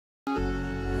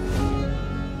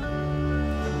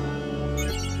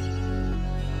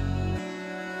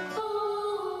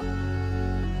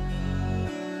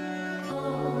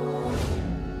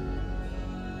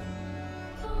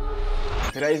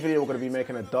today's video, we're going to be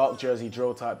making a dark Jersey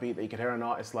drill type beat that you can hear an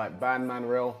artist like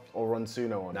Bandmanrill or Ron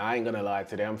Suno on. Now, I ain't gonna lie,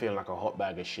 today I'm feeling like a hot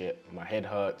bag of shit. My head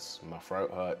hurts, my throat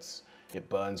hurts, it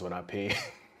burns when I pee.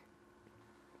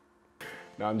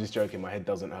 No, I'm just joking, my head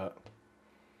doesn't hurt.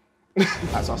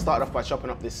 Right, so I started off by chopping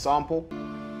up this sample.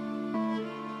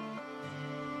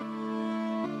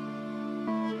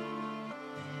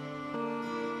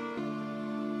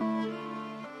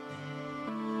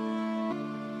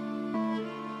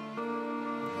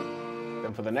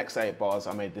 Then for the next 8 bars,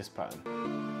 I made this pattern.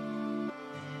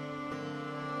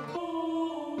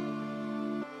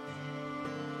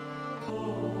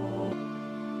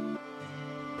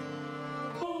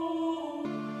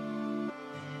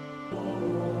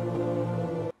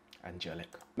 Angelic.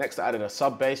 Next, I added a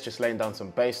sub bass, just laying down some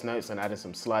bass notes and adding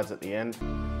some slides at the end.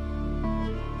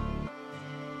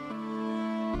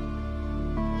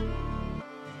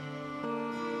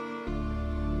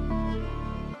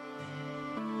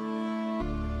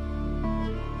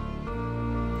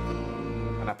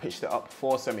 And I pitched it up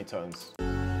 4 semitones.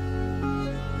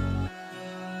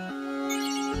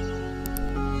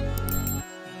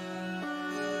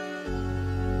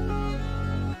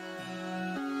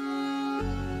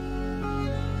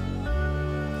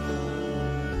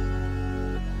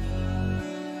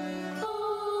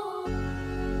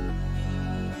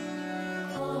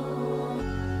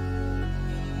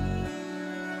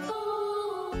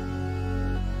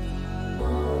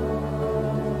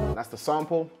 That's the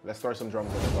sample. Let's throw some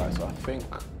drums in it. Right, so I think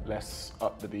let's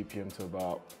up the BPM to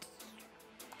about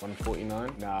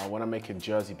 149. Now, when I'm making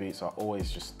Jersey beats, I always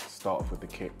just start off with the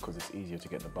kick because it's easier to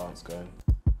get the bounce going.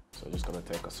 So I'm just gonna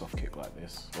take a soft kick like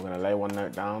this. We're gonna lay 1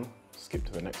 note down, skip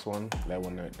to the next one, lay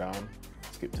 1 note down,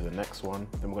 skip to the next one.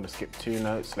 Then we're gonna skip 2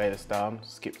 notes, lay this down,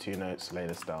 skip 2 notes, lay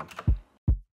this down.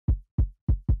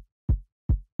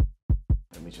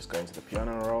 Let me just go into the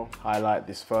piano roll, highlight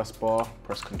this first bar,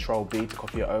 press Ctrl B to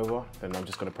copy it over. Then I'm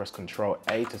just going to press Ctrl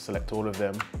A to select all of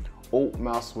them, Alt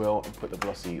mouse wheel and put the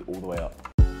velocity all the way up.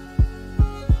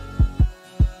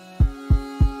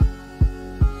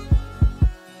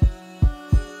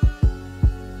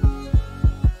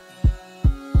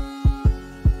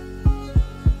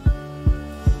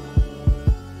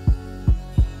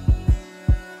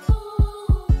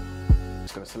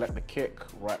 Select the kick,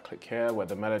 right click here where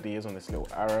the melody is on this little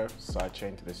arrow, side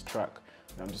chain to this track.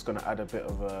 And I'm just going to add a bit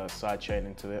of a side chain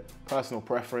into it. Personal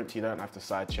preference, you don't have to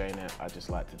side chain it, I just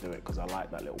like to do it because I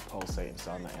like that little pulsating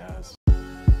sound that it has.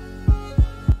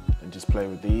 And just play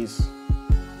with these. Then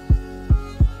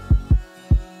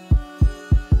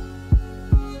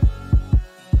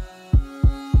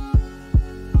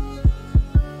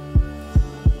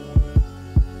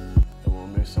we'll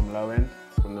remove some low end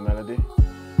from the melody.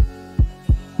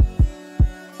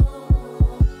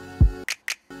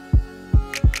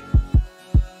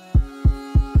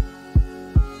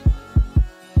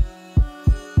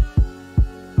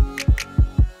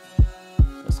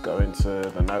 Go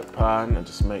into the note pan and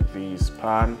just make these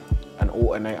pan and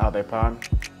alternate how they pan,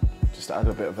 just to add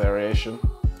a bit of variation.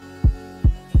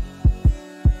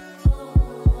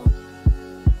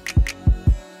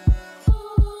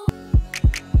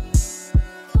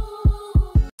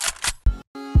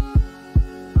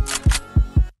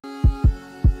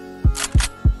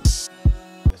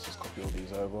 Let's just copy all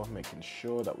these over, making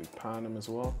sure that we pan them as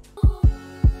well.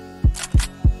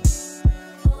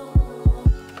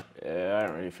 Yeah, I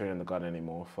ain't really feeling the gun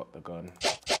anymore, fuck the gun.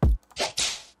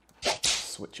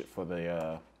 Switch it for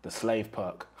the slave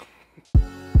perk.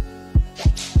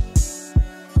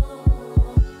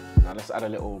 Now let's add a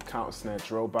little counter snare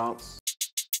drill bounce.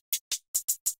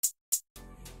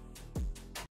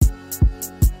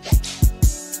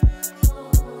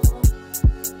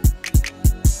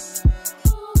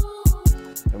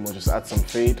 Then we'll just add some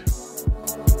feed.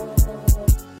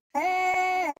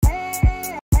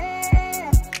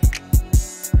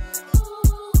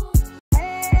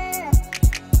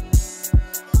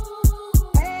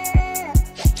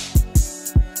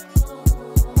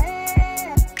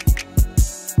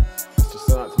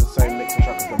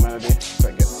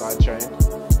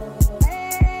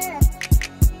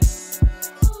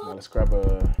 Now let's grab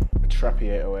a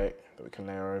trappy 808 that we can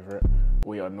layer over it.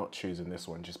 We are not choosing this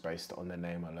one just based on the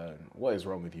name alone. What is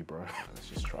wrong with you, bro? Let's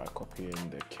just try copying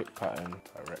the kick pattern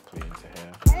directly into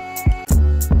here.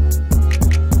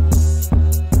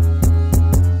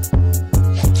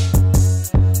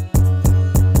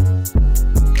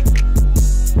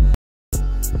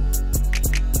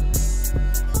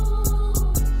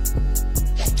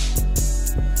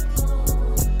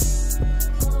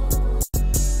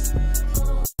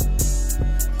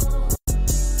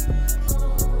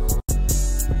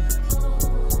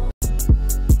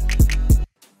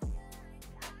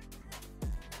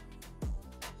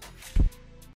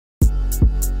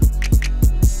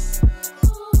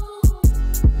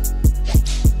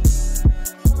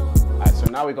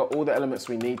 we got all the elements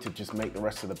we need to just make the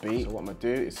rest of the beat. So what I'm gonna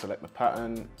do is select the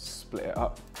pattern, split it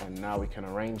up, and now we can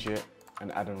arrange it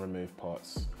and add and remove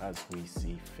parts as we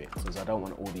see fit. Because I don't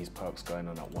want all these perks going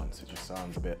on at once. It just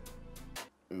sounds a bit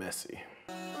messy.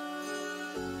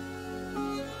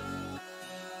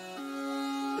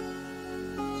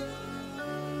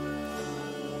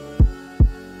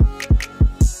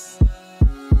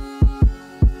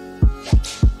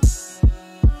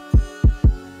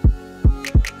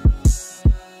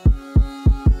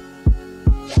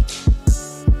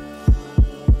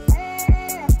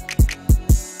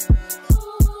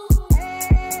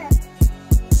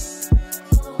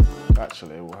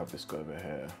 Actually, we'll have this go over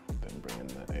here, then bring in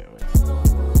the 808.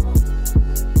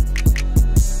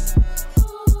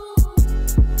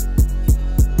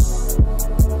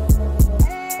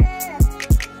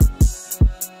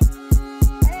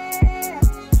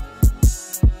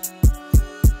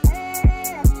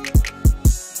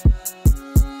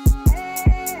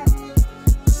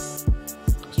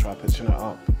 Let's try pitching it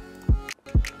up.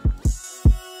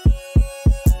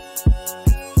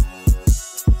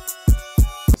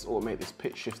 Automate this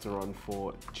pitch shifter on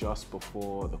for just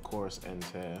before the chorus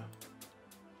ends here.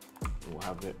 We'll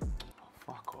have it, oh,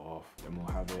 fuck off, then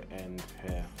we'll have it end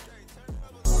here.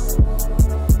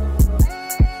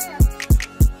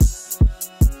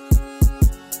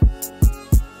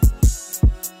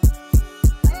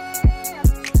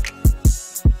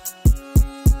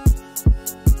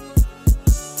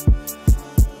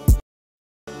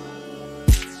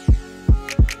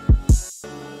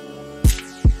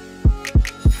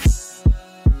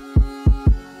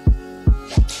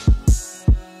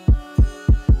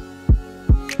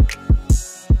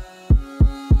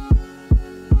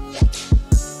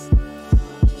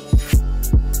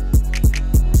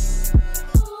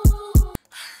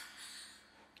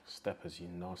 Steppers, you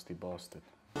nasty bastard.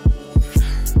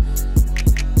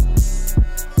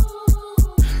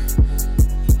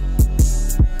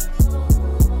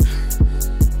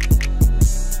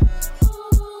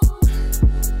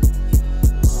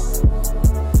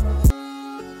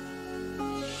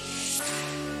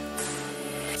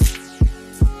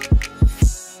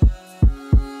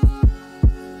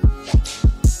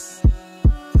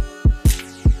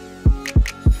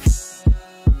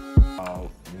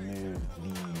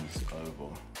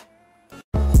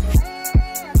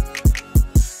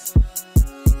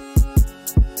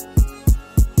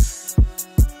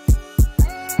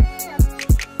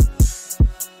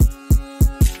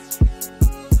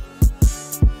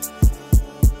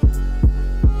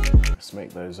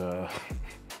 Let's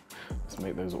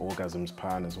make those orgasms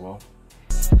pan as well.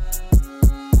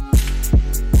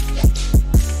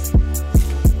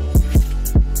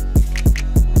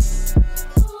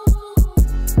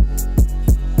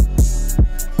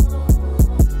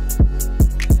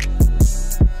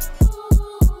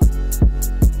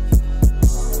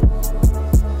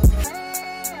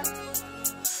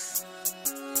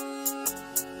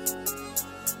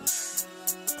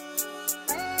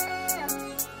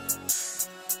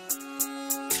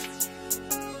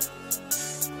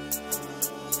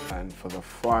 And for the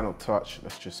final touch,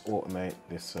 let's just automate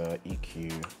this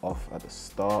EQ off at the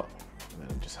start and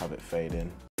then just have it fade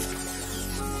in.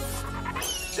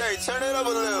 Jay, turn it up a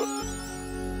little.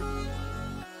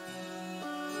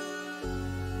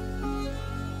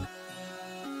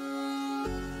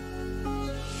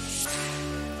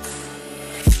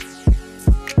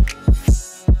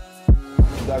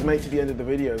 Guys, made it to the end of the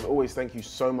video. As always, thank you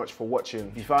so much for watching.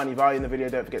 If you found any value in the video,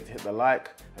 don't forget to hit the like.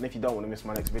 And if you don't want to miss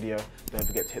my next video, don't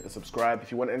forget to hit the subscribe.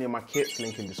 If you want any of my kits,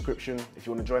 link in description. If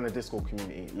you want to join the Discord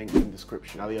community, link in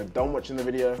description. Now that you're done watching the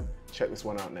video, check this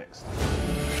one out next.